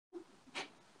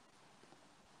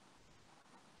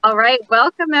All right,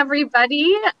 welcome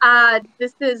everybody.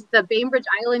 This is the Bainbridge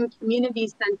Island Community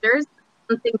Center's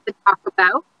Something to Talk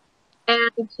About.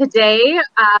 And today,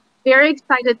 very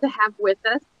excited to have with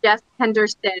us Jess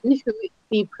Henderson, who is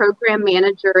the program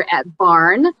manager at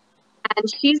Barn.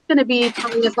 And she's going to be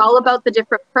telling us all about the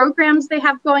different programs they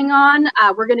have going on.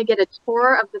 We're going to get a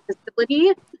tour of the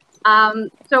facility.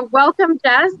 So welcome,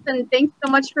 Jess, and thanks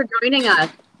so much for joining us.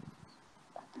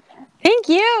 Thank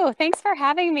you. Thanks for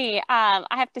having me. I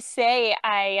have to say,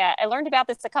 I learned about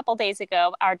this a couple days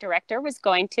ago. Our director was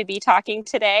going to be talking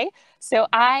today, so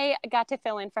I got to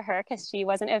fill in for her because she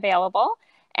wasn't available.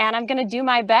 And I'm going to do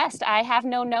my best. I have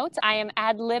no notes. I am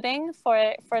ad-libbing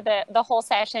for the whole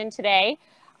session today.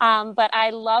 But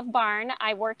I love Barn.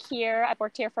 I work here. I've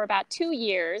worked here for about 2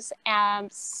 years.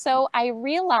 So I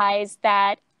realized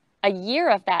that a year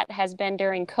of that has been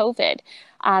during COVID,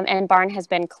 and Barn has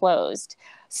been closed.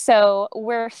 So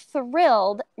we're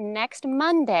thrilled. Next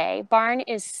Monday, Barn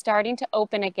is starting to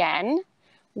open again.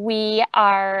 We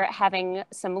are having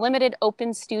some limited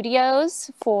open studios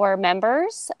for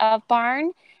members of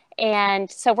Barn.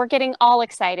 And so we're getting all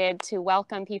excited to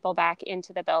welcome people back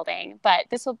into the building. But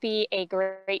this will be a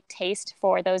great taste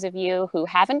for those of you who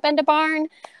haven't been to Barn,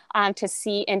 to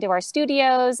see into our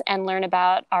studios and learn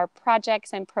about our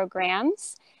projects and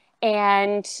programs.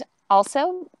 And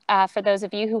also, for those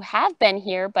of you who have been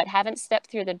here but haven't stepped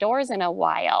through the doors in a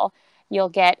while, you'll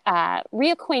get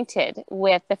reacquainted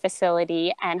with the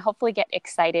facility and hopefully get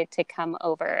excited to come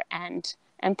over and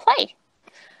play.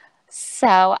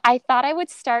 So I thought I would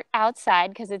start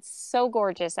outside because it's so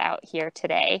gorgeous out here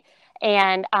today,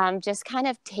 and just kind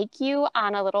of take you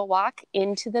on a little walk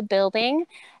into the building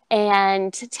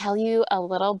and tell you a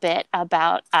little bit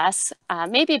about us.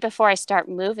 Maybe before I start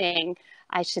moving,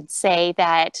 I should say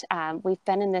that we've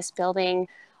been in this building,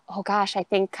 oh gosh, I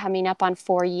think coming up on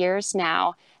 4 years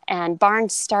now. And Barn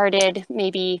started,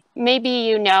 maybe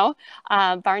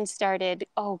Barn started,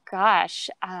 oh gosh,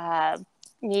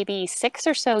 maybe 6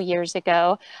 or so years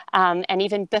ago. And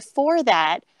even before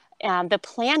that, the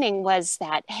planning was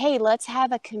that, hey, let's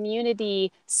have a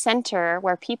community center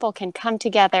where people can come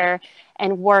together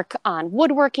and work on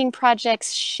woodworking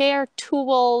projects, share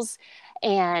tools,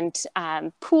 and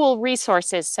pool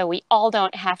resources so we all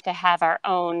don't have to have our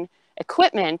own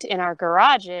equipment in our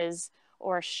garages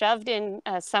or shoved in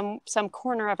some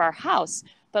corner of our house.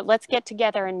 But let's get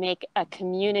together and make a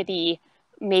community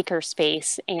maker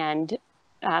space and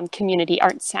community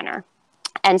art center.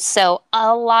 And so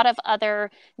a lot of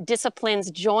other disciplines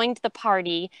joined the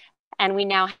party, and we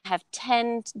now have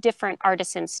 10 different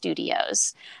artisan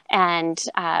studios. And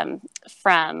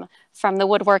from the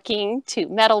woodworking to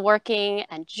metalworking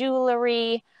and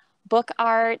jewelry, book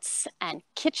arts and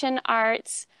kitchen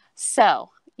arts. So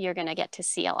you're going to get to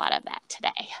see a lot of that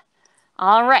today.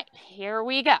 All right, here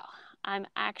we go. I'm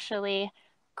actually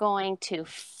going to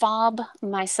fob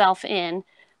myself in.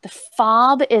 The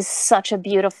fob is such a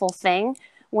beautiful thing.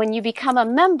 When you become a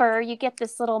member, you get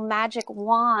this little magic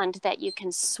wand that you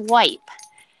can swipe,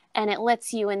 and it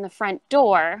lets you in the front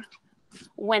door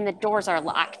when the doors are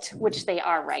locked, which they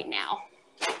are right now.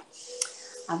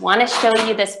 I want to show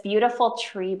you this beautiful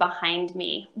tree behind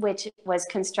me, which was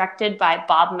constructed by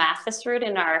Bob Mathisrud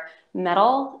in our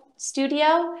metal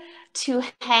studio to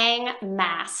hang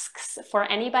masks for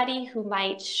anybody who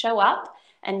might show up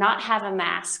and not have a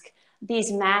mask.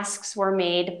 These masks were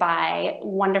made by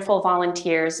wonderful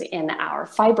volunteers in our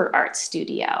fiber art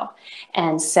studio.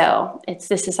 And so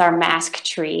this is our mask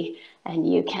tree,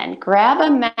 and you can grab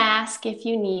a mask if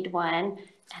you need one.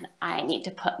 And I need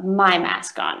to put my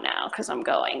mask on now because I'm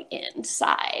going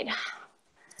inside.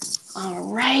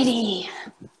 All righty.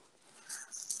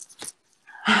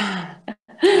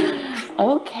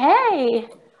 Okay,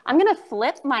 I'm gonna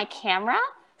flip my camera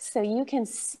so you can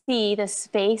see the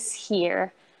space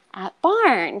here at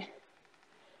Barn.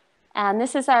 And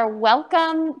this is our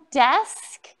welcome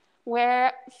desk,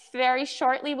 where very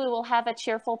shortly we will have a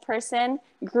cheerful person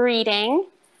greeting.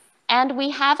 And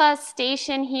we have a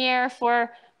station here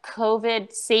for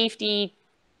COVID safety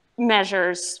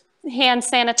measures, hand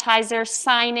sanitizer,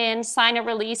 sign a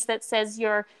release that says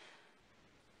you're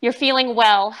feeling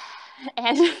well,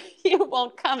 and you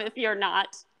won't come if you're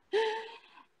not.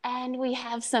 And we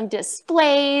have some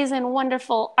displays and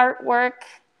wonderful artwork.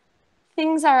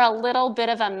 Things are a little bit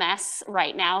of a mess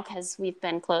right now because we've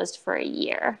been closed for a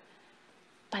year.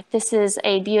 But this is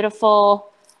a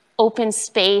beautiful open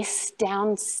space.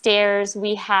 Downstairs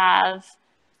we have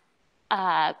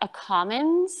a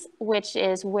commons, which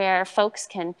is where folks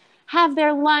can have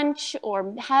their lunch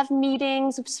or have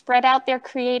meetings, spread out their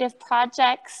creative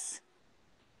projects.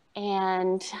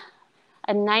 And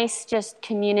a nice just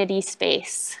community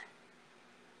space.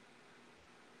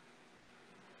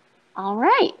 All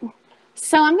right,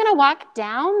 so I'm gonna walk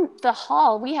down the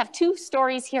hall. We have 2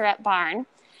 stories here at Barn,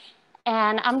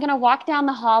 and I'm gonna walk down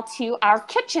the hall to our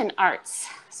kitchen arts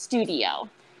studio,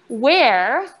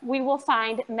 where we will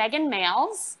find Megan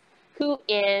Males, who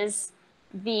is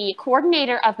the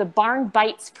coordinator of the Barn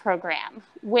Bites program,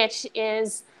 which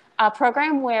is a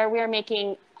program where we are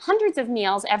making hundreds of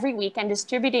meals every week and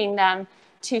distributing them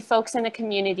to folks in the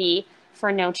community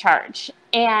for no charge.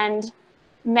 And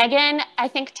Megan, I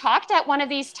think, talked at one of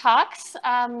these talks,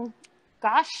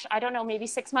 gosh, I don't know, maybe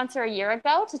 6 months or a year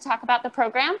ago to talk about the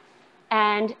program.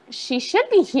 And she should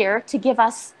be here to give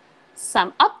us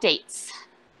some updates.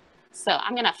 So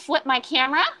I'm gonna flip my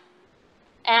camera,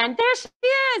 and there she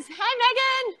is. Hi,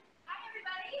 Megan. Hi,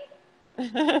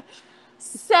 everybody.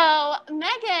 So,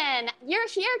 Megan, you're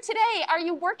here today. Are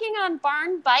you working on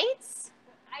Barn Bites?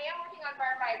 I am working on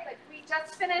Barn Bites. Like, we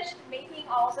just finished making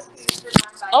all the food for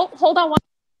Barn Bites. Oh, hold on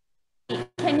one.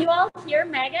 Can you all hear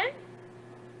Megan?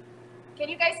 Can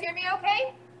you guys hear me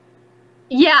okay?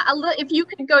 Yeah, if you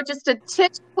could go just a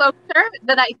titch closer,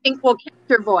 then I think we'll catch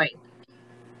your voice.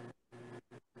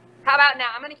 How about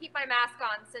now? I'm going to keep my mask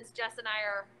on since Jess and I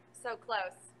are so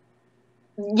close.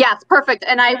 Yes, perfect.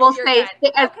 And I will say,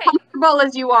 as comfortable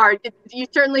as you are, you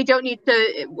certainly don't need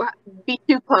to be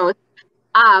too close.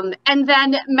 And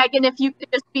then, Megan, if you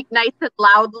could just speak nice and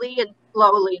loudly and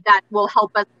slowly, that will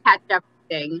help us catch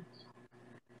everything.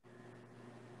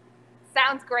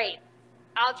 Sounds great.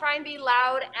 I'll try and be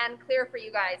loud and clear for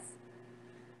you guys.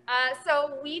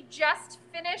 So we just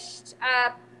finished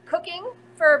cooking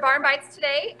for Barn Bites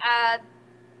today.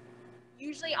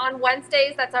 Usually on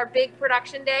Wednesdays, that's our big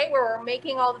production day where we're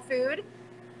making all the food.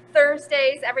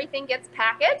 Thursdays, everything gets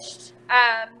packaged.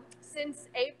 Since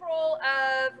April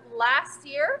of last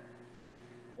year,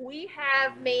 we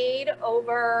have made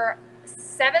over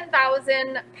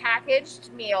 7,000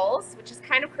 packaged meals, which is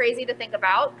kind of crazy to think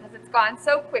about because it's gone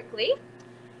so quickly.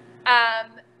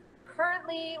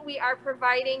 Currently, we are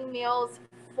providing meals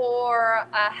for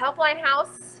a Helpline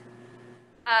House.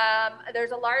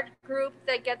 There's a large group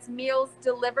that gets meals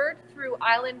delivered through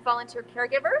Island Volunteer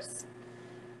Caregivers.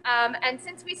 And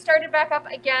since we started back up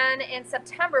again in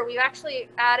September, we've actually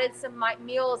added some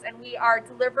meals, and we are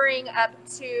delivering up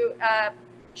to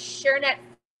ShareNet,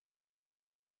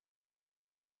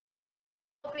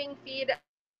 helping feed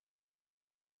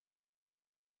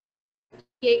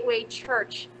Gateway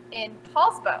Church in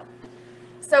Paulsbo.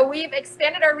 So we've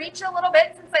expanded our reach a little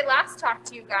bit since I last talked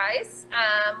to you guys.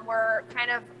 We're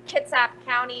kind of Kitsap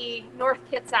County, North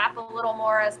Kitsap a little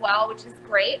more as well, which is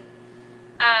great.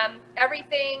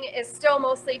 Everything is still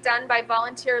mostly done by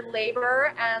volunteer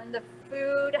labor, and the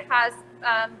food has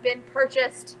been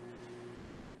purchased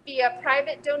via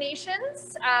private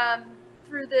donations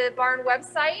through the Barn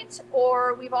website,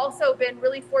 or we've also been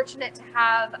really fortunate to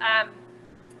have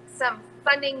some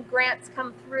funding grants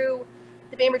come through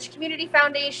the Bainbridge Community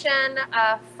Foundation,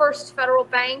 First Federal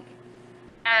Bank,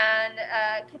 and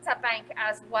Kitsap Bank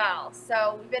as well.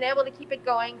 So we've been able to keep it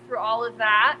going through all of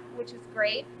that, which is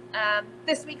great.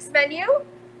 This week's menu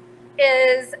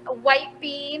is white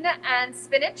bean and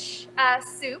spinach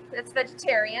soup that's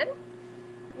vegetarian.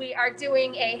 We are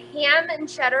doing a ham and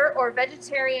cheddar or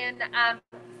vegetarian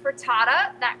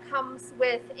frittata that comes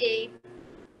with a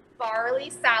barley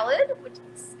salad, which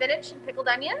is spinach and pickled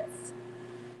onions.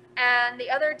 And the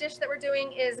other dish that we're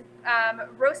doing is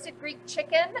roasted Greek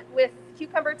chicken with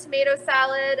cucumber tomato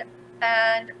salad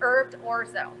and herbed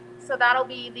orzo. So that'll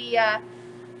be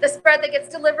the spread that gets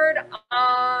delivered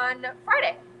on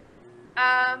Friday.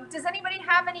 Does anybody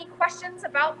have any questions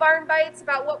about Barn Bites,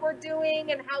 about what we're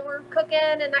doing and how we're cooking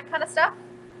and that kind of stuff?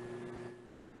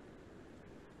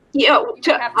 Yeah,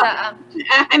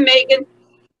 I'm Megan.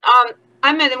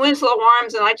 I'm in the Winslow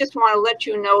Arms, and I just want to let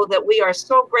you know that we are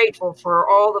so grateful for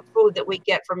all the food that we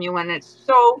get from you, and it's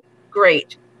so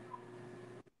great.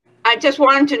 I just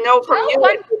wanted to know from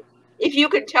you if you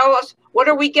could tell us, what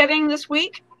are we getting this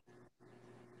week?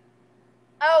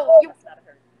 Oh,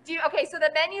 okay, so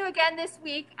the menu again this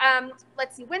week,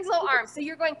 let's see, Winslow Arms. So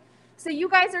you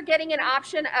guys are getting an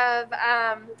option of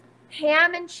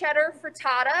ham and cheddar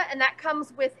frittata, and that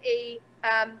comes with a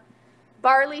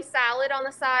barley salad on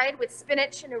the side with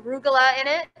spinach and arugula in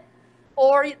it.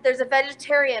 Or there's a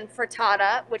vegetarian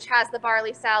frittata, which has the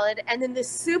barley salad. And then the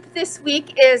soup this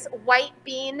week is white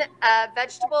bean,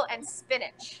 vegetable, and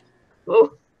spinach.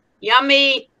 Oh,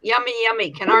 yummy, yummy,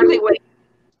 yummy. Can hardly wait.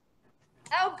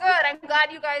 Oh, good. I'm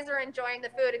glad you guys are enjoying the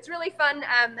food. It's really fun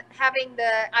having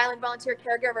the Island Volunteer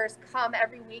Caregivers come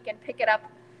every week and pick it up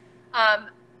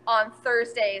on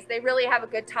Thursdays. They really have a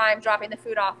good time dropping the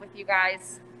food off with you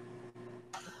guys.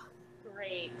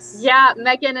 Great. Yeah,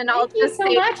 Megan, and Thank you so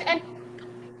much. And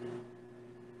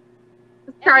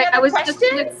sorry, any other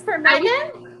questions for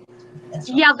Megan?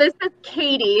 Yeah, this is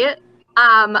Katie.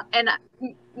 And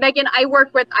Megan, I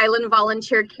work with Island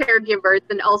Volunteer Caregivers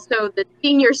and also the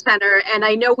Senior Center. And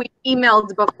I know we've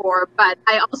emailed before, but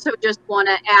I also just want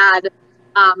to add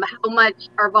how much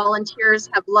our volunteers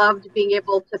have loved being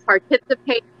able to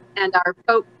participate, and our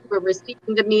folks who are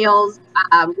receiving the meals.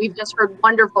 We've just heard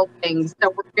wonderful things. So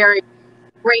we're very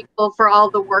grateful for all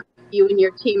the work you and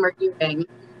your team are doing.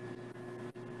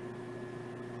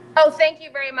 Oh, thank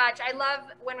you very much. I love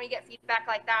when we get feedback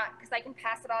like that because I can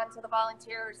pass it on to the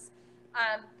volunteers.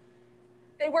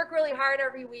 They work really hard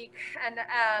every week and,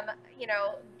 you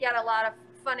know, get a lot of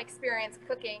fun experience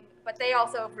cooking, but they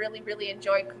also really, really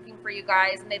enjoy cooking for you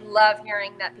guys, and they love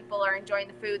hearing that people are enjoying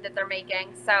the food that they're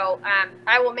making. So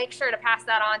I will make sure to pass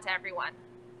that on to everyone.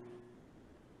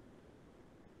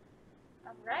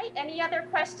 All right. Any other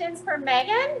questions for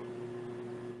Megan?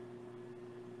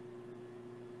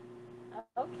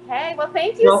 Okay. Well,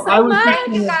 thank you so much.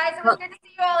 Thank you, guys. It was good to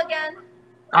see you all again.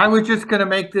 I was just going to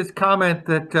make this comment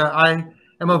that I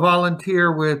am a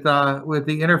volunteer with the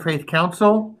Interfaith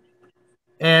Council,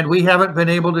 and we haven't been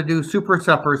able to do super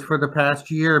suppers for the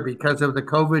past year because of the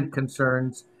COVID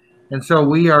concerns. And so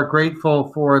we are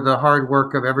grateful for the hard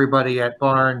work of everybody at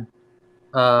Barn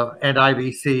and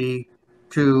IVC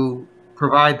to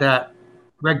provide that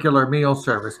regular meal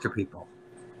service to people.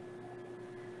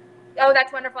 Oh,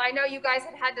 that's wonderful. I know you guys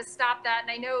had to stop that,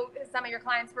 and I know some of your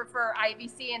clients prefer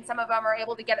IVC, and some of them are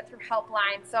able to get it through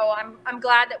Helpline. So I'm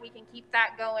glad that we can keep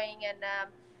that going and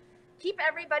keep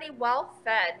everybody well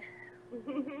fed.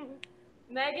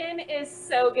 Megan is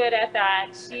so good at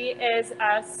that. She is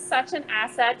such an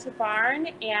asset to Barn,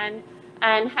 and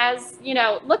has, you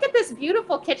know, look at this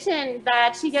beautiful kitchen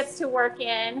that she gets to work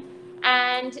in,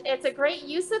 and it's a great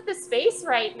use of the space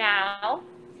right now.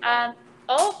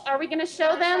 Oh, are we going to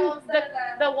show them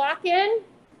the walk-in?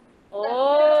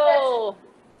 Oh.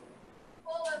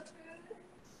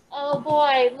 Oh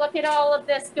boy, look at all of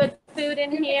this good food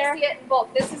in here. See it in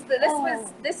bulk. This is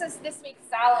this week's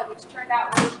salad, which turned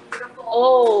out really beautiful.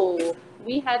 Oh,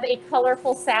 we have a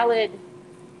colorful salad.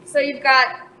 So you've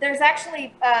got, there's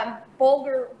actually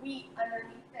bulgur wheat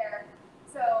underneath there.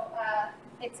 So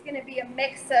it's going to be a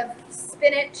mix of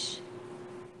spinach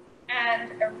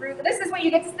and arugula. This is what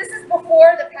you get. This is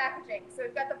before the packaging. So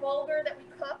we've got the bulgur that we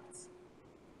cooked,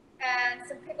 and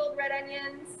some pickled red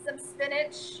onions, some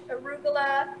spinach,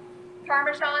 arugula,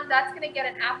 Parmesan. That's going to get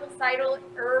an apple cider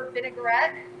herb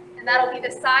vinaigrette, and that'll be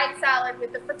the side salad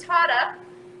with the frittata,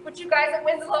 which you guys at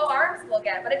Winslow Arms will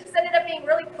get. But it just ended up being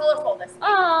really colorful this week.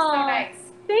 Oh, so nice.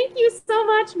 Thank you so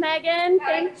much, Megan. Yeah,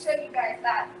 I can show you guys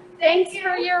that. Thanks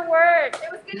for your work.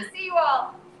 It was good to see you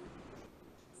all.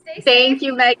 Stay safe. Thank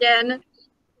you, Megan.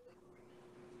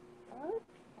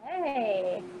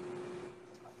 Okay.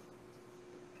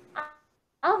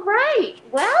 All right.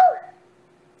 Well,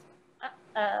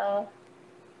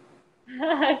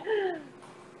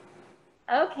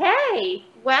 okay.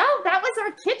 Well, that was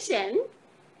our kitchen.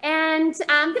 And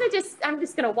I'm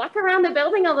just gonna walk around the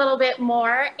building a little bit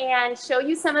more and show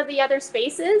you some of the other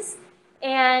spaces,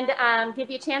 and give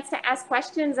you a chance to ask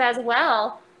questions as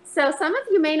well. So some of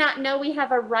you may not know we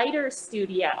have a writer's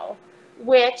studio,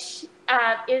 which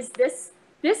is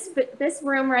this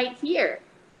room right here,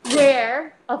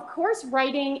 where of course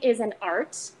writing is an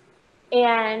art,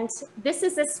 and this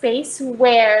is a space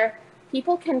where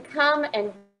people can come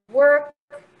and work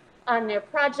on their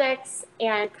projects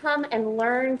and come and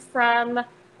learn from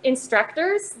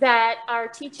instructors that are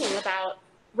teaching about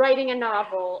writing a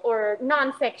novel or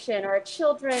nonfiction or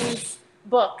children's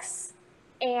books.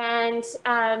 And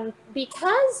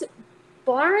because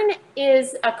Barn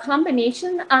is a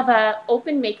combination of an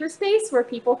open makerspace where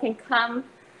people can come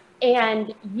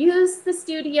and use the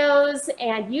studios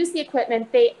and use the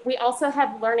equipment, we also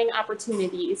have learning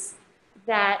opportunities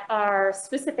that are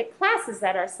specific classes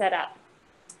that are set up.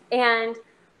 And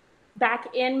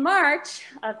back in March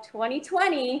of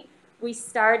 2020, we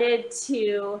started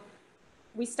to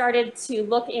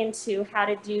look into how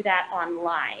to do that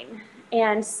online.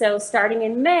 And so starting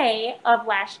in May of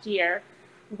last year,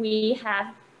 we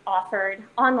have offered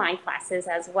online classes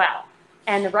as well.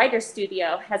 And the Writer's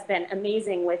Studio has been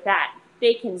amazing with that.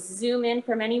 They can Zoom in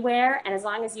from anywhere, and as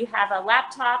long as you have a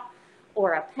laptop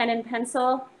or a pen and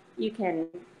pencil, you can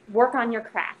work on your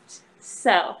craft.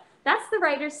 So that's the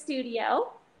Writer's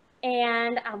Studio.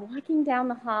 And I'm walking down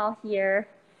the hall here,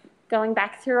 going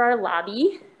back through our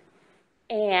lobby,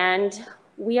 and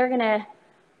we are gonna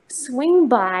swing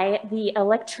by the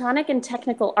Electronic and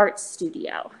Technical Arts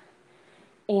Studio.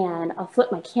 And I'll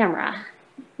flip my camera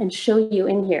and show you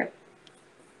in here.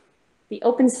 The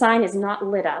open sign is not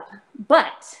lit up,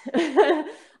 but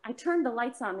I turned the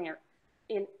lights on there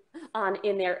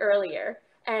in there earlier,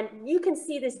 and you can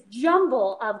see this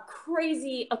jumble of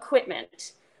crazy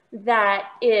equipment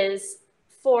that is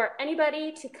for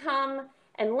anybody to come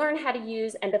and learn how to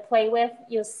use and to play with.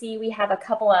 You'll see we have a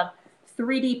couple of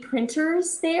 3D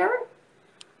printers there.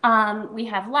 We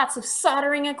have lots of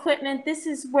soldering equipment. This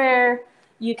is where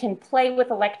you can play with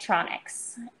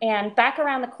electronics. And back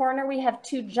around the corner, we have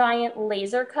 2 giant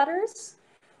laser cutters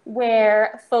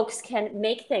where folks can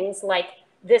make things like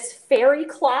this fairy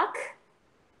clock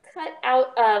cut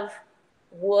out of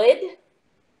wood.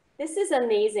 This is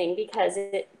amazing because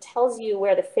it tells you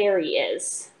where the fairy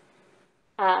is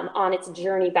on its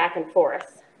journey back and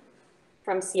forth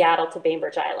from Seattle to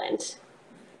Bainbridge Island.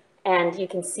 And you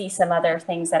can see some other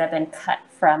things that have been cut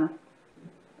from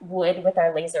wood with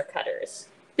our laser cutters.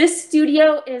 This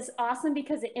studio is awesome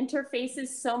because it interfaces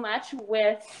so much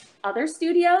with other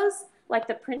studios, like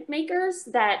the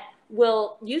printmakers that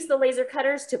will use the laser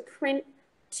cutters to print,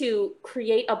 to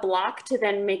create a block to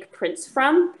then make prints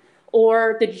from,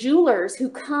 or the jewelers who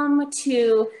come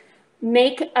to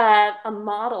make a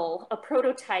model, a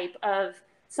prototype of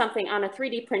something on a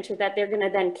 3D printer that they're going to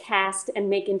then cast and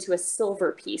make into a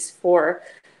silver piece for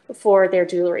their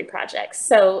jewelry projects.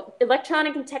 So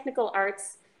Electronic and Technical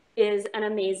Arts is an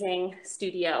amazing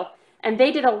studio. And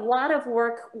they did a lot of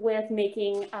work with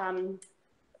making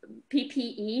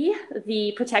PPE,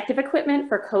 the protective equipment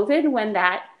for COVID, when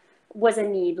that was a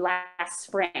need last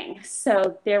spring.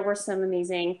 So there were some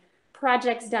amazing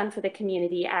projects done for the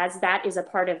community, as that is a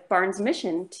part of Barnes'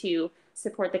 mission to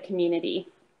support the community.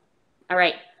 All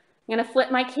right, I'm gonna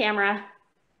flip my camera.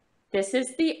 This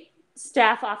is the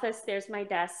staff office. There's my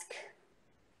desk.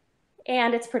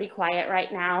 And it's pretty quiet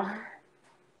right now.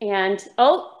 And,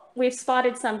 oh, we've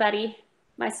spotted somebody,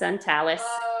 my son, Talus.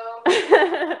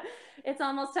 It's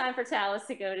almost time for Talus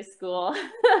to go to school.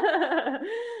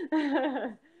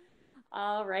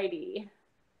 All righty.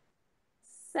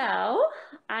 So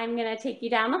I'm gonna take you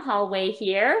down the hallway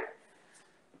here,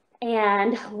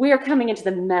 and we're coming into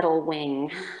the metal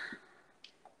wing.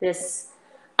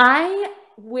 I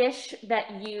wish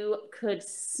that you could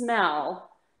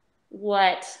smell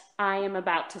what I am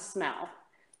about to smell,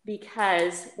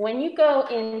 because when you go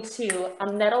into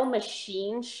a metal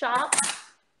machine shop,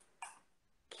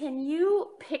 can you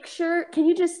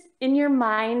just in your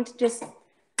mind, just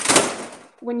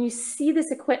when you see this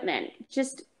equipment,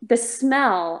 just the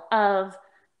smell of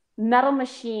metal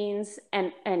machines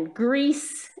and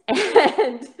grease,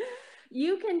 and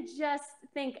you can just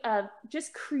think of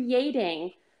just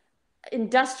creating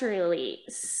industrially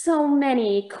so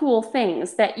many cool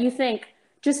things that you think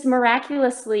just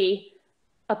miraculously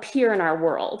appear in our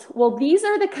world. Well, these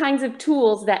are the kinds of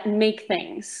tools that make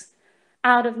things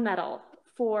out of metal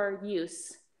for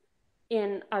use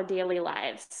in our daily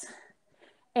lives.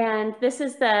 And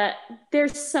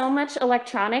there's so much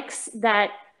electronics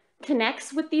that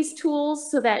connects with these tools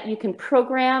so that you can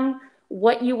program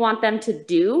what you want them to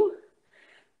do.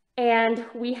 And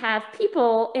we have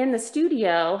people in the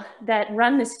studio that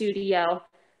run the studio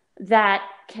that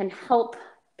can help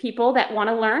people that want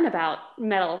to learn about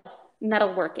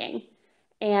metalworking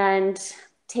and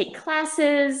take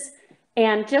classes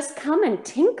and just come and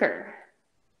tinker.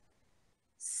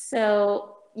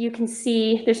 So you can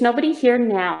see there's nobody here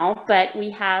now, but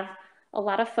we have a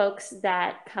lot of folks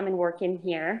that come and work in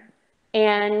here.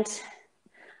 And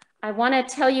I want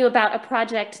to tell you about a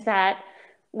project that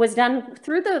was done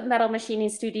through the Metal Machining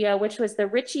Studio, which was the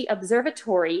Ritchie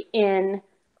Observatory in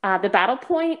the Battle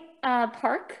Point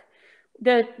Park.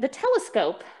 The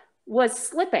telescope was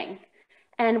slipping.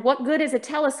 And what good is a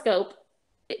telescope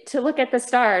to look at the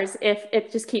stars if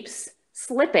it just keeps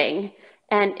slipping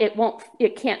and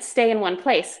it can't stay in one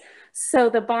place? So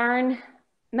the Barn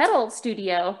Metal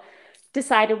Studio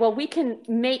decided, well, we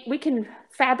can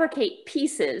fabricate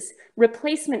pieces,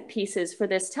 replacement pieces for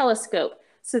this telescope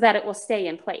so that it will stay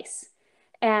in place.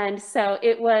 And so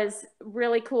it was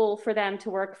really cool for them to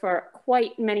work for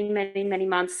quite many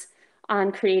months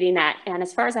on creating that. And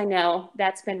as far as I know,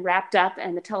 that's been wrapped up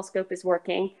and the telescope is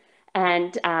working.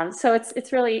 And so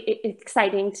it's really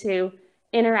exciting to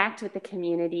interact with the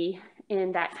community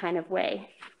in that kind of way.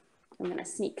 I'm gonna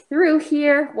sneak through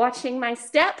here, watching my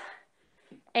step.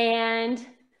 And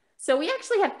so we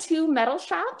actually have 2 metal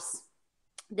shops.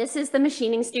 This is the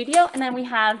machining studio, and then we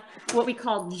have what we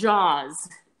call JAWS,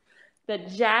 the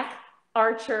Jack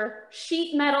Archer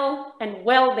Sheet Metal and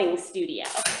Welding Studio.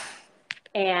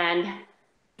 And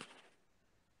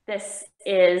This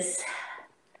is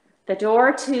the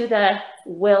door to the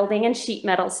welding and sheet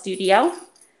metal studio.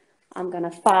 I'm going to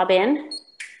fob in,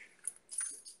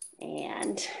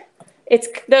 and it's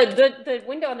the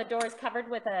window on the door is covered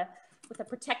with a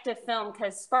protective film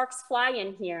because sparks fly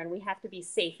in here and we have to be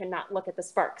safe and not look at the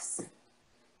sparks.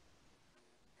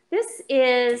 This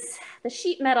is the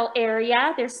sheet metal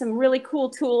area. There's some really cool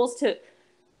tools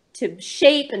to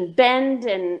shape and bend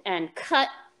and cut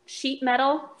sheet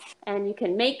metal, and you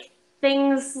can make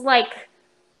things like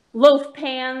loaf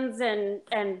pans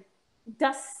and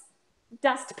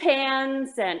dust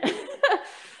pans and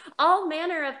all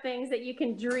manner of things that you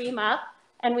can dream up.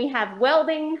 And we have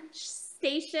welding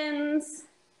stations,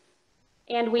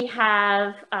 and we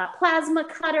have a plasma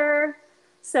cutter,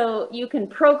 so you can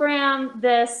program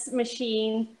this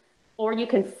machine, or you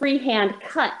can freehand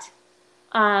cut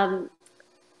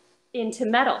into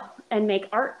metal and make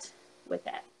art with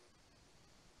it.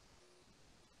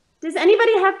 Does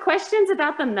anybody have questions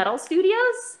about the metal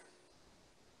studios?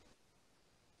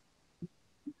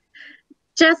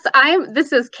 Jess,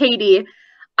 this is Katie.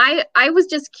 I was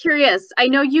just curious. I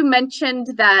know you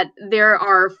mentioned that there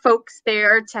are folks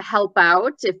there to help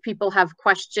out if people have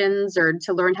questions or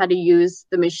to learn how to use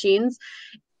the machines.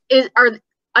 Are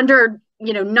under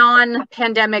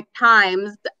non-pandemic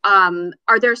times,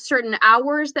 are there certain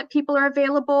hours that people are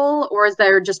available, or is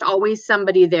there just always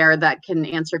somebody there that can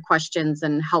answer questions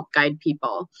and help guide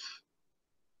people?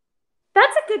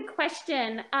 That's a good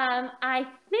question. I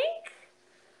think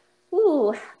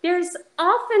there's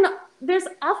often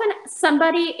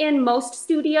somebody in most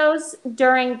studios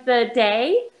during the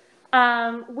day.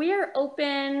 We're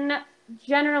open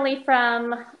generally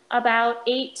from about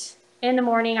 8 in the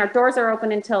morning. Our doors are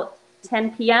open until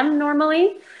 10 p.m.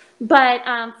 normally, but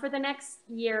for the next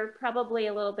year, probably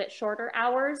a little bit shorter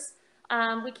hours.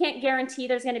 We can't guarantee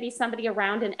there's going to be somebody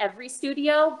around in every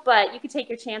studio, but you could take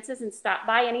your chances and stop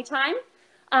by anytime.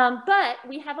 But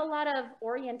we have a lot of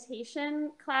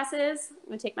orientation classes. I'm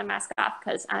going to take my mask off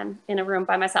because I'm in a room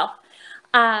by myself.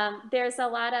 There's a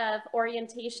lot of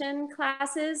orientation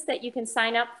classes that you can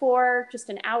sign up for, just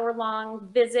an hour-long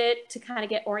visit to kind of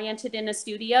get oriented in a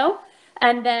studio.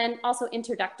 And then also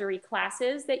introductory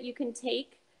classes that you can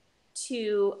take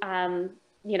to,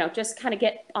 just kind of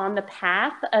get on the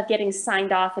path of getting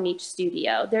signed off in each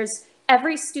studio.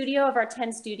 Every studio of our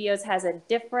 10 studios has a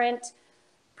different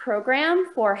program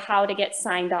for how to get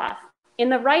signed off. In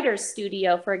the writer's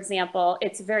studio, for example,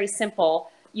 it's very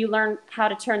simple. You learn how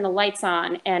to turn the lights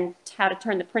on and how to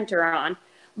turn the printer on.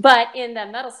 But in the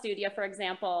metal studio, for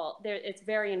example, it's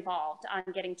very involved on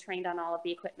getting trained on all of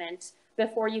the equipment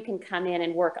before you can come in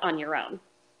and work on your own.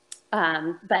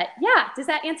 But yeah, does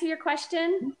that answer your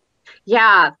question?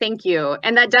 Yeah, thank you.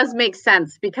 And that does make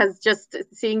sense, because just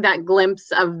seeing that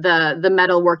glimpse of the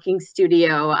metalworking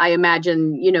studio, I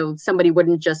imagine, somebody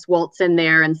wouldn't just waltz in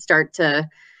there and start to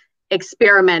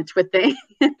experiment with things.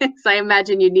 I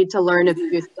imagine you need to learn a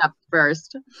few steps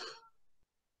first.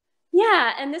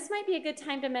 Yeah, and this might be a good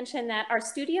time to mention that our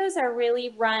studios are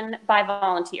really run by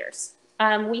volunteers.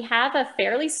 We have a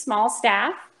fairly small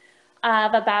staff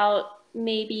of about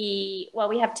we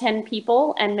have 10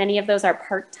 people, and many of those are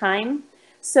part-time.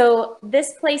 So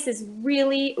this place is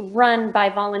really run by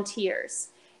volunteers.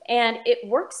 And it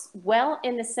works well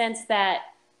in the sense that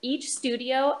each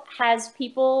studio has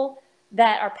people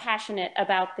that are passionate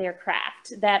about their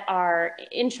craft, that are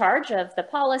in charge of the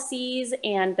policies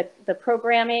and the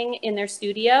programming in their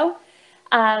studio.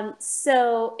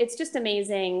 So it's just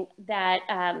amazing that,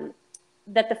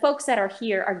 that the folks that are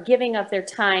here are giving of their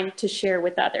time to share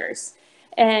with others.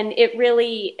 And it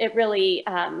really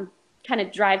kind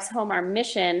of drives home our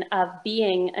mission of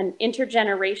being an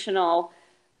intergenerational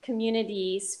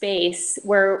community space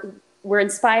where we're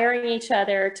inspiring each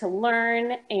other to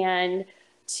learn and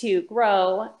to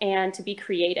grow and to be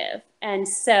creative. And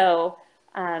so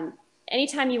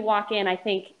anytime you walk in, I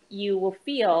think you will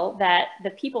feel that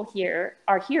the people here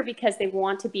are here because they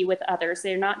want to be with others.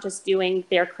 They're not just doing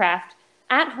their craft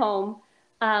at home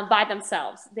by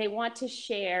themselves. They want to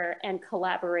share and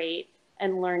collaborate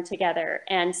and learn together.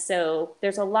 And so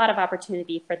there's a lot of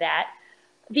opportunity for that.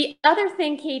 The other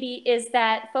thing, Katie, is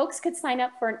that folks could sign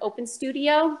up for an open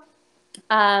studio.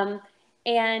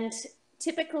 And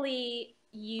typically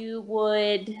you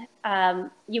would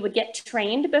get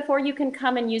trained before you can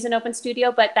come and use an open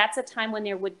studio, but that's a time when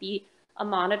there would be a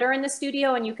monitor in the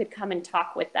studio and you could come and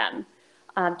talk with them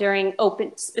during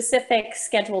specific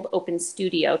scheduled open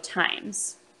studio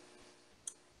times.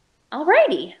 All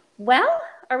righty, well,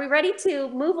 are we ready to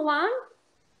move along?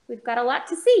 We've got a lot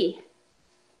to see.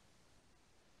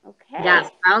 Okay. Yeah,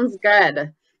 sounds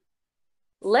good.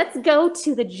 let's go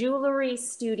to the jewelry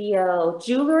studio,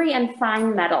 jewelry and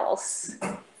fine metals.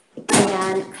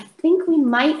 And I think we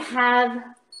might have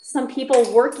some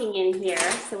people working in here,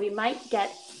 so we might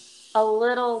get a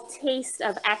little taste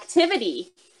of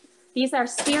activity. These are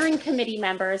steering committee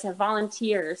members and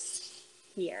volunteers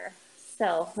here.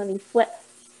 So let me flip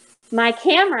my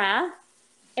camera,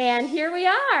 and here we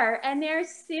are. And there's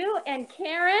Sue and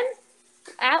Karen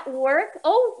at work.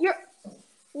 Oh,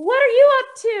 what are you up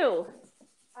to?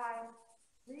 I'm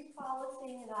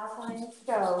repolishing an outline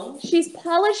stone. She's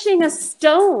polishing a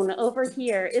stone over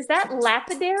here. Is that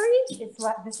lapidary?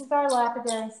 This is our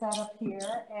lapidary setup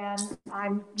here, and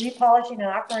I'm repolishing an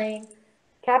outline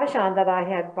cabochon that I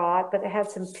had bought, but it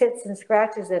had some pits and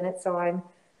scratches in it, so I'm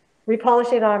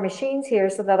repolishing our machines here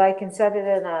so that I can set it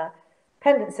in a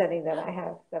pendant setting that I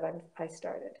have I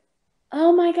started.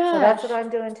 Oh my gosh. So that's what I'm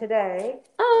doing today.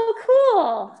 Oh,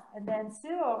 cool. And then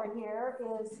Sue over here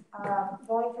is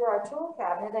going through our tool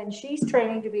cabinet, and she's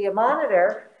training to be a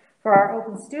monitor for our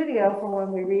open studio for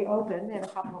when we reopen in a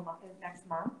couple of months, next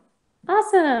month.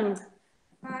 Awesome.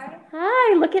 Hi.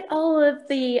 Hi, look at all of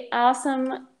the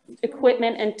awesome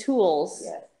equipment and tools.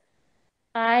 Yes.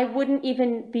 I wouldn't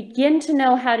even begin to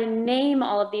know how to name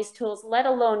all of these tools, let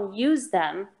alone use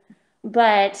them.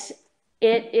 But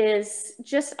it is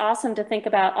just awesome to think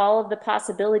about all of the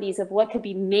possibilities of what could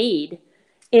be made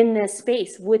in this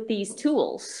space with these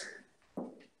tools.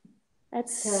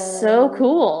 That's so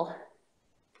cool.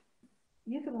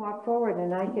 You can walk forward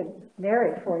and I can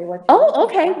narrate for you what Oh,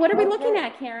 okay. What are we looking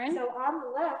at, Karen? So on the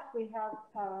left, we have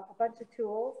a bunch of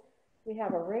tools. We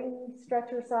have a ring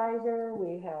stretcher sizer.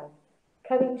 We have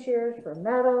cutting shears for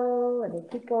metal, and we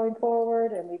keep going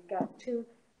forward. And we've got 2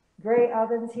 gray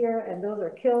ovens here, and those are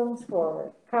kilns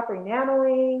for copper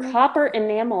enameling. Copper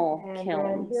enamel and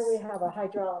kilns. And here we have a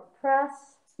hydraulic press.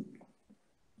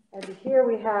 And here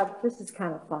we have, this is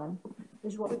kind of fun.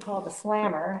 This is what we call the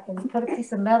slammer. And you put a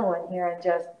piece of metal in here and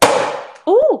just.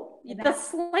 Ooh, the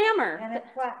slammer. And it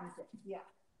flattens it, yeah.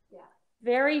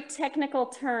 Very technical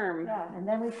term. Yeah, and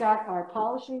then we've got our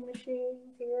polishing machines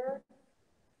here.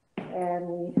 And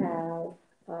we have,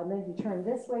 then if you turn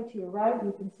this way to your right,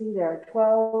 you can see there are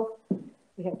 12,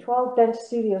 we have 12 bench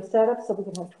studio setups, so we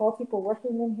can have 12 people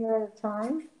working in here at a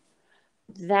time.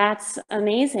 That's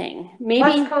amazing. Maybe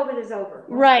once COVID is over.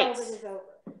 Right. COVID is over.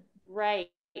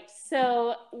 Right.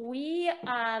 So we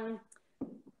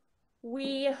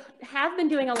have been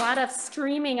doing a lot of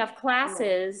streaming of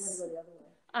classes.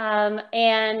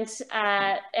 And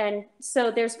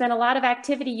so there's been a lot of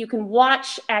activity. You can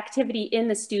watch activity in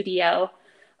the studio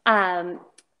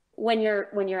when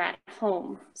you're at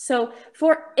home. So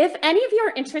if any of you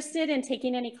are interested in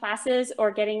taking any classes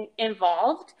or getting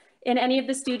involved in any of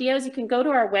the studios, you can go to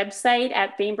our website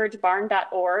at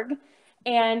bainbridgebarn.org,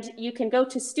 and you can go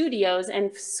to studios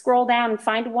and scroll down and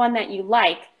find one that you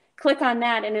like. Click on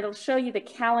that and it'll show you the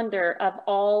calendar of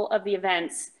all of the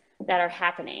events that are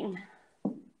happening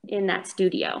in that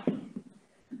studio.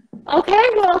 Okay,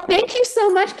 well, thank you so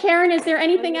much, Karen. Is there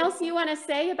anything else you want to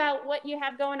say about what you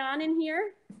have going on in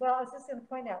here? Well, I was just going to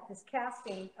point out this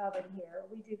casting oven here.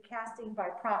 We do casting by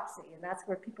proxy, and that's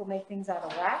where people make things out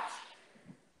of wax.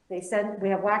 We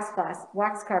have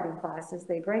wax carving classes.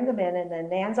 They bring them in, and then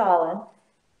Nan Zolin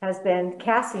has been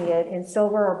casting it in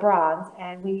silver or bronze,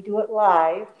 and we do it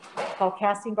live, called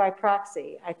Casting by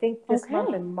Proxy. I think this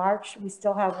month in March, we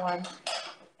still have one.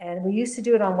 And we used to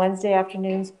do it on Wednesday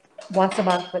afternoons once a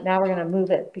month, but now we're going to move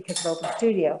it because of Open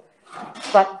Studio.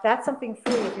 But that's something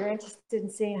free. If you're interested in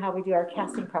seeing how we do our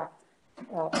casting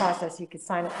process, you can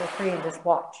sign up for free and just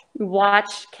watch.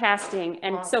 Watch casting.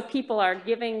 And so people are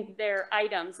giving their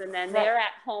items, and then they're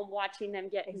at home watching them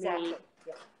get made.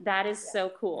 Yeah. That is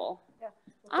so cool. Yeah.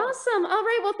 Awesome. All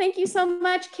right. Well, thank you so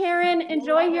much, Karen.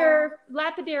 Enjoy your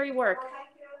lapidary work.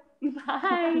 Thank you.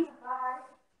 Bye. Bye.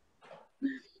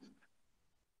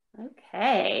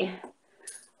 Okay.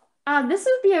 This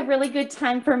would be a really good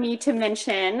time for me to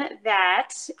mention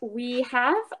that we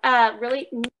have a really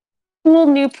cool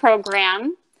new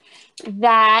program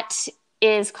that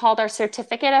is called our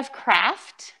Certificate of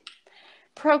Craft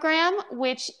program,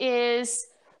 which is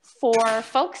for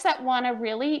folks that want to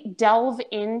really delve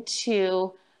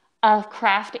into a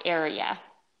craft area.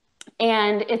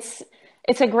 And it's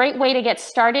a great way to get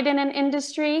started in an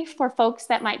industry for folks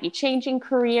that might be changing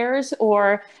careers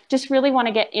or just really want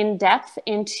to get in depth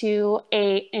into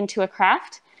a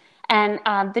craft. And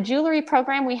the jewelry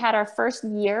program, we had our first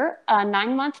year, a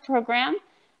 9-month program,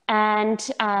 and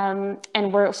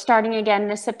we're starting again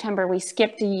this September. We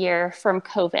skipped a year from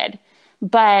COVID,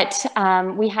 but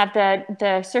we have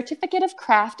the Certificate of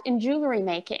Craft in Jewelry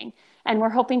Making. And we're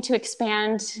hoping to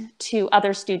expand to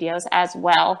other studios as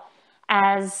well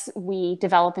as we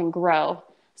develop and grow.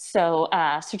 So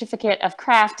certificate of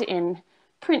craft in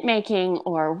printmaking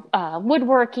or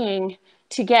woodworking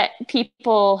to get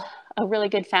people a really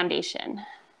good foundation.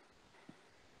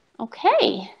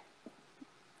 Okay.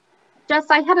 Jess,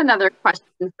 I had another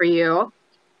question for you.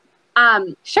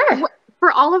 Sure.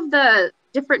 For all of the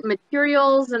different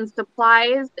materials and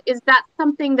supplies, is that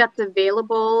something that's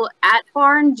available at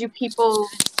Barn? Do people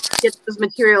get those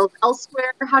materials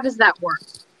elsewhere? How does that work?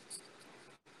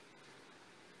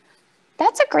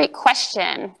 That's a great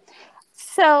question.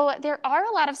 So there are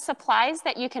a lot of supplies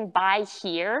that you can buy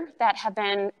here that have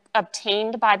been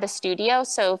obtained by the studio.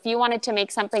 So if you wanted to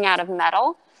make something out of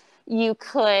metal, you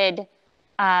could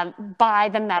buy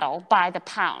the metal by the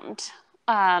pound.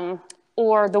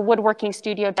 Or the woodworking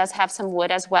studio does have some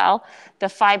wood as well. The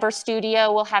fiber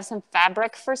studio will have some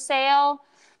fabric for sale.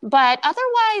 But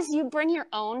otherwise, you bring your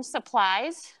own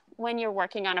supplies when you're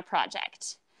working on a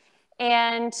project.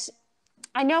 And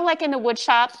I know like in the wood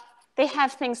shop, they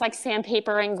have things like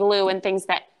sandpaper and glue and things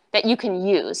that you can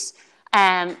use.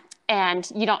 And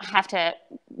you don't have to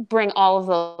bring all of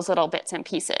those little bits and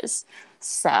pieces.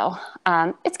 So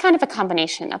it's kind of a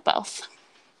combination of both.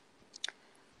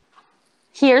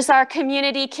 Here's our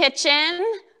community kitchen.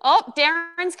 Oh,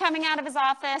 Darren's coming out of his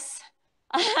office.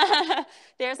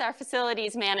 There's our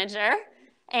facilities manager.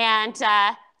 And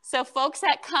so folks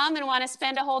that come and want to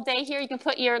spend a whole day here, you can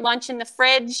put your lunch in the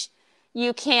fridge.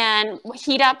 You can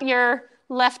heat up your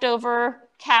leftover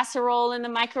casserole in the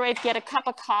microwave, get a cup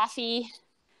of coffee.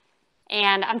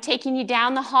 And I'm taking you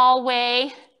down the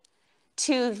hallway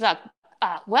to the,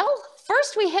 well,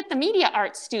 first we hit the media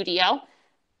arts studio.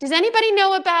 Does anybody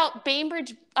know about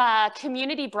Bainbridge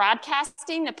Community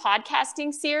Broadcasting, the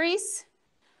podcasting series?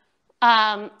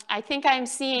 I think I'm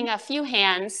seeing a few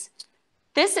hands.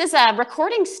 This is a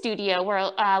recording studio where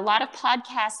a lot of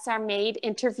podcasts are made,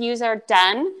 interviews are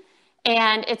done,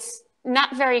 and it's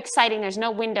not very exciting. There's no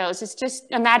windows. It's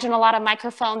just, imagine a lot of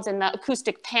microphones and the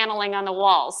acoustic paneling on the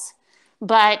walls.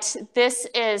 But this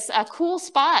is a cool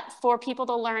spot for people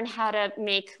to learn how to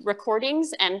make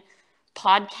recordings and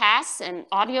podcasts and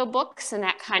audiobooks and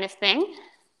that kind of thing.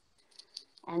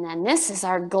 And then this is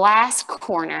our glass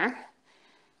corner.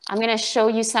 I'm going to show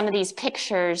you some of these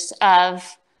pictures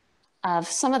of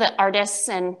some of the artists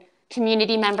and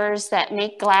community members that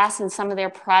make glass and some of their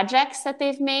projects that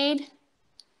they've made.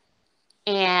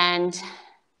 And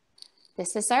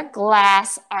this is our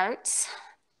glass arts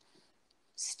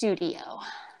studio.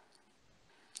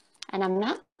 And I'm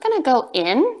not going to go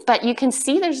in, but you can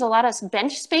see there's a lot of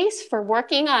bench space for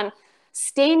working on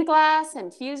stained glass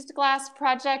and fused glass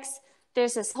projects.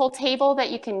 There's this whole table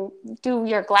that you can do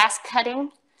your glass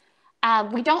cutting.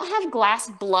 We don't have glass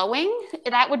blowing.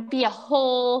 That would be a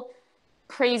whole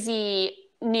crazy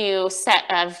new set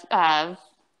of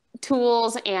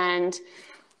tools. And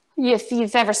if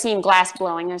you've ever seen glass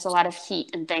blowing, there's a lot of heat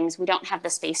and things. We don't have the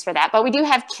space for that. But we do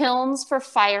have kilns for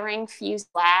firing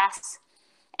fused glass,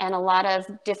 and a lot of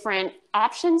different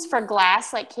options for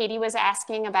glass, like Katie was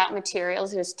asking about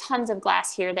materials. There's tons of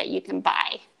glass here that you can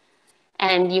buy.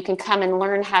 And you can come and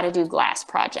learn how to do glass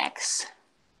projects.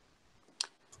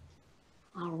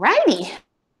 All righty.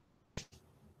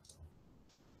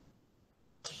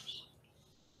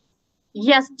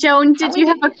 Yes, Joan, did you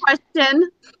have a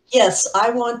question? Yes, I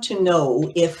want to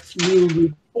know if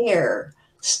you repair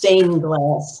stained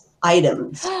glass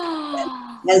items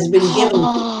has been given.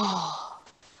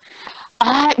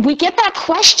 We get that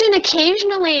question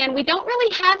occasionally, and we don't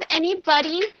really have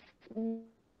anybody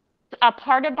a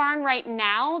part of Barn right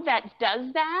now that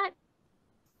does that.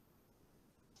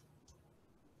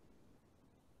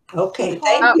 Okay,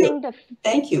 thank you.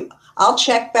 Thank you. I'll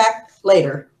check back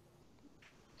later.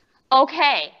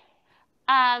 Okay.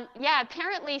 Yeah,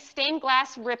 apparently stained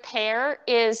glass repair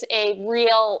is a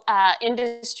real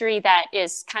industry that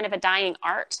is kind of a dying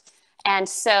art. And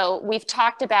so we've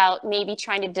talked about maybe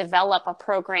trying to develop a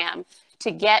program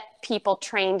to get people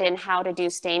trained in how to do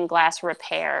stained glass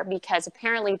repair, because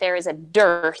apparently there is a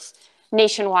dearth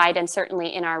nationwide and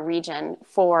certainly in our region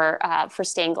for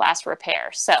stained glass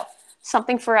repair. So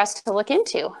something for us to look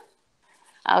into.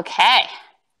 Okay,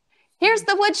 here's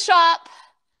the wood shop.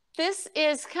 This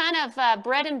is kind of a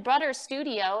bread and butter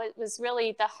studio. It was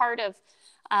really the heart of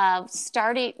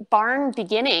starting Barn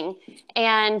beginning.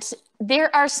 And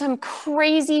there are some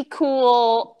crazy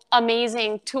cool,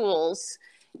 amazing tools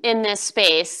in this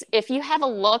space. If you have a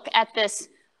look at this,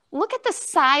 look at the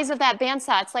size of that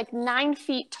bandsaw. It's like 9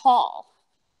 feet tall.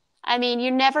 I mean,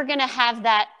 you're never gonna have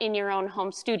that in your own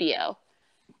home studio.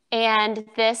 And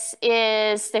there's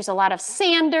a lot of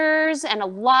sanders and a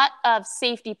lot of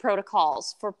safety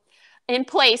protocols in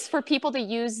place for people to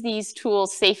use these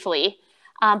tools safely.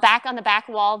 Back on the back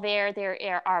wall there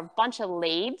are a bunch of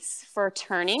lathes for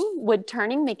wood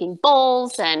turning, making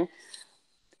bowls and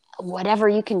whatever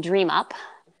you can dream up.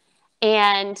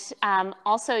 And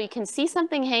also you can see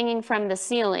something hanging from the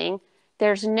ceiling.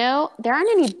 There aren't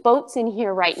any boats in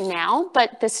here right now,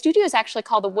 but the studio is actually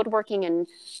called the Woodworking and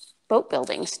Boat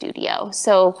Building Studio.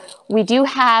 So we do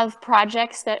have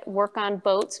projects that work on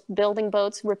boats, building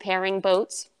boats, repairing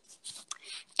boats.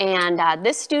 And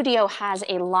this studio has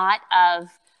a lot of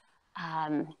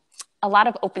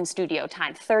open studio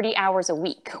time, 30 hours a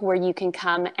week, where you can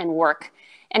come and work.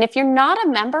 And if you're not a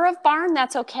member of Barn,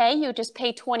 that's okay. You just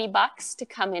pay $20 to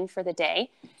come in for the day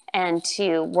and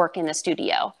to work in the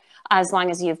studio, as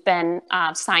long as you've been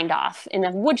signed off. In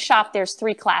the wood shop, there's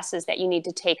 3 classes that you need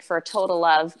to take for a total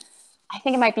of, I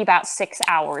think it might be about 6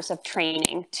 hours of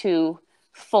training to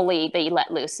fully be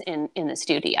let loose in the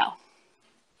studio.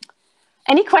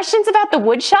 Any questions about the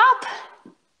wood shop?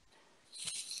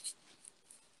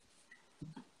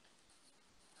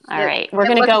 All right, we're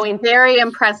going to go in. Very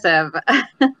impressive.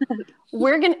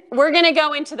 We're going to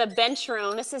go into the bench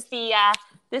room. This is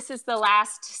the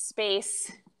last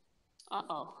space.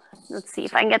 Uh-oh. Let's see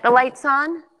if I can get the lights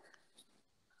on.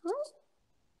 Oh,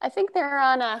 I think they're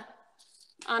on a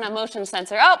motion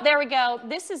sensor. Oh, there we go.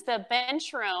 This is the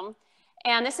bench room,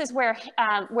 and this is where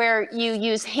you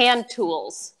use hand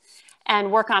tools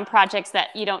and work on projects that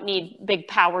you don't need big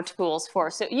power tools for.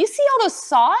 So you see all those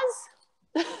saws?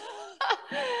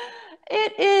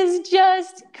 It is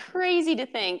just crazy to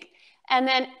think. And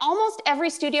then almost every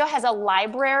studio has a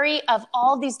library of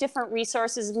all these different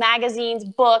resources, magazines,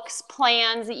 books,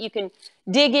 plans that you can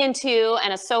dig into,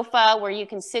 and a sofa where you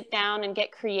can sit down and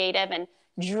get creative and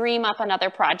dream up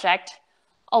another project.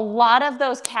 A lot of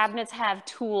those cabinets have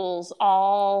tools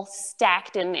all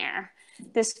stacked in there.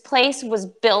 This place was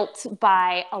built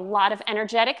by a lot of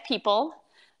energetic people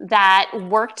that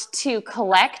worked to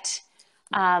collect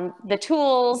the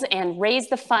tools and raise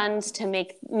the funds to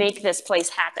make this place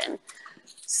happen.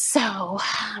 So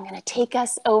I'm going to take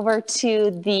us over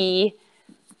to the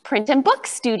print and book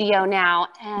studio now.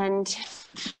 And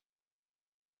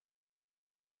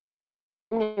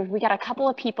we got a couple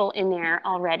of people in there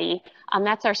already.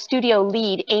 That's our studio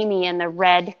lead, Amy, in the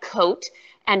red coat,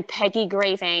 and Peggy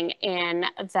Graving in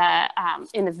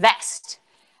the vest.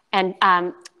 And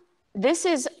this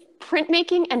is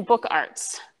printmaking and book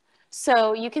arts.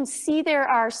 So you can see there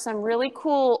are some really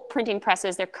cool printing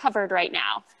presses. They're covered right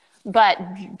now, but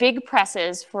big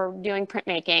presses for doing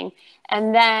printmaking.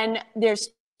 And then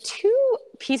there's 2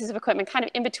 pieces of equipment kind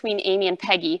of in between Amy and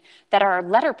Peggy that are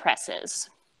letter presses.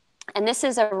 And this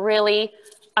is a really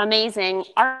amazing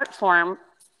art form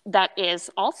that is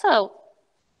also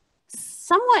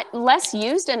somewhat less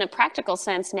used in a practical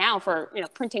sense now for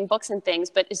printing books and things,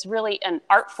 but is really an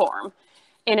art form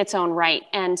in its own right.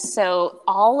 And so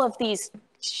all of these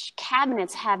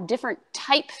cabinets have different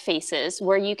typefaces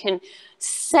where you can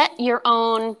set your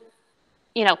own,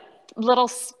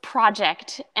 little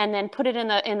project and then put it in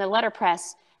the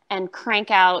letterpress and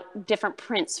crank out different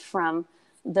prints from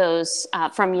those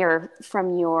from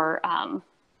your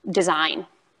design.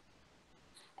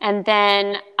 And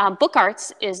then book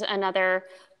arts is another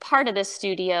part of this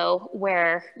studio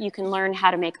where you can learn how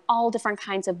to make all different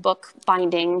kinds of book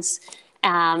bindings.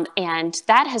 And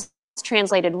that has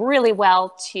translated really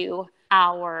well to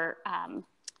our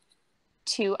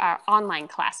online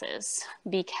classes,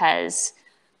 because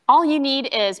all you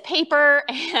need is paper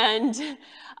and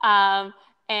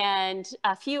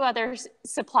a few other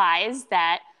supplies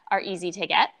that are easy to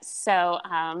get. So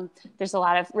there's a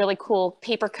lot of really cool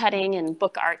paper cutting and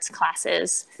book arts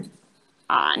classes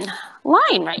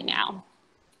online right now.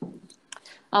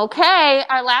 Okay,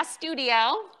 our last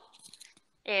studio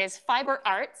is Fiber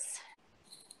Arts.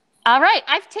 All right,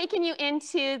 I've taken you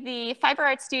into the Fiber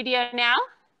Arts studio now,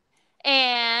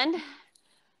 and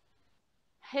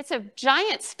it's a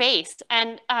giant space.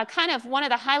 And kind of one of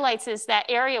the highlights is that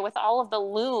area with all of the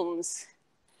looms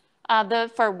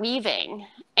for weaving.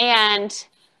 And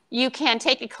you can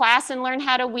take a class and learn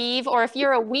how to weave, or if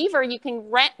you're a weaver, you can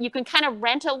kind of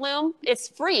rent a loom. It's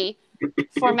free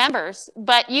for members,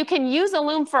 but you can use a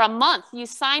loom for a month. You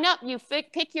sign up, you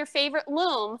pick your favorite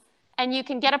loom, and you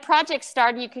can get a project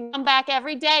started. You can come back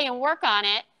every day and work on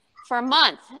it for a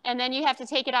month, and then you have to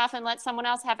take it off and let someone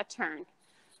else have a turn.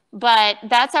 But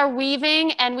that's our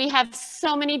weaving, and we have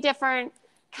so many different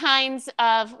kinds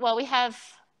of, well, we have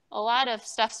a lot of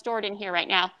stuff stored in here right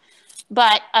now,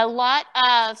 but a lot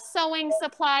of sewing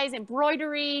supplies,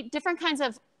 embroidery, different kinds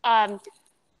of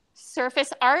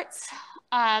surface arts.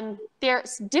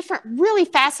 There's different, really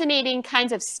fascinating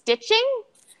kinds of stitching.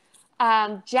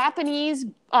 Japanese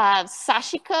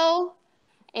sashiko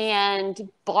and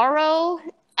baro,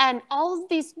 and all of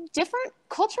these different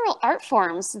cultural art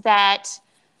forms that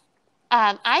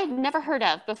I'd never heard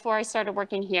of before I started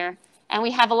working here. And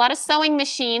we have a lot of sewing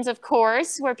machines, of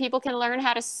course, where people can learn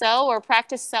how to sew or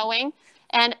practice sewing.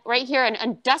 And right here, an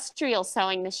industrial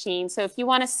sewing machine. So if you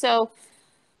want to sew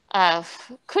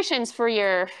cushions for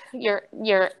your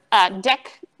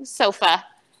deck sofa,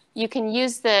 you can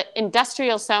use the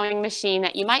industrial sewing machine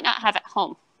that you might not have at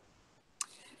home.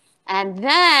 And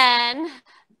then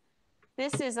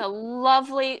this is a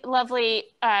lovely, lovely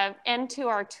end to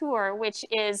our tour, which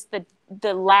is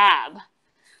the lab,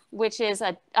 which is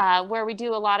where we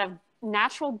do a lot of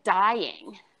natural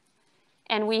dyeing.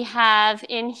 And we have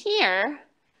in here,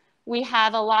 we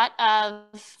have a lot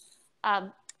of,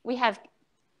 we have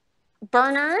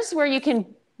burners where you can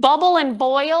bubble and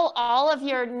boil all of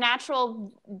your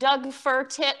natural dug fir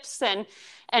tips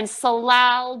and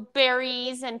salal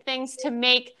berries and things to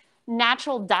make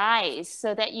natural dyes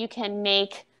so that you can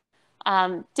make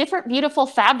different beautiful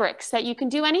fabrics that you can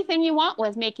do anything you want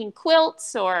with, making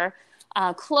quilts or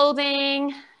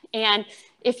clothing. And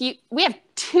we have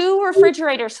 2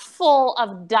 refrigerators full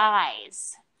of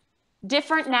dyes,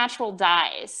 different natural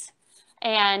dyes.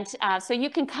 And so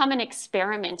you can come and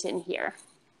experiment in here.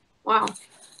 Wow.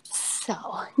 So,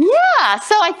 yeah.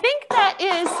 So I think that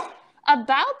is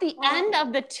about the end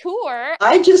of the tour.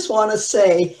 I just want to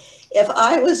say, if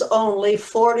I was only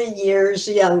 40 years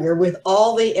younger with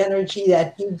all the energy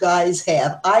that you guys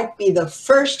have, I'd be the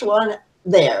first one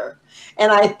there.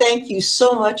 And I thank you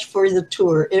so much for the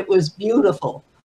tour. It was beautiful.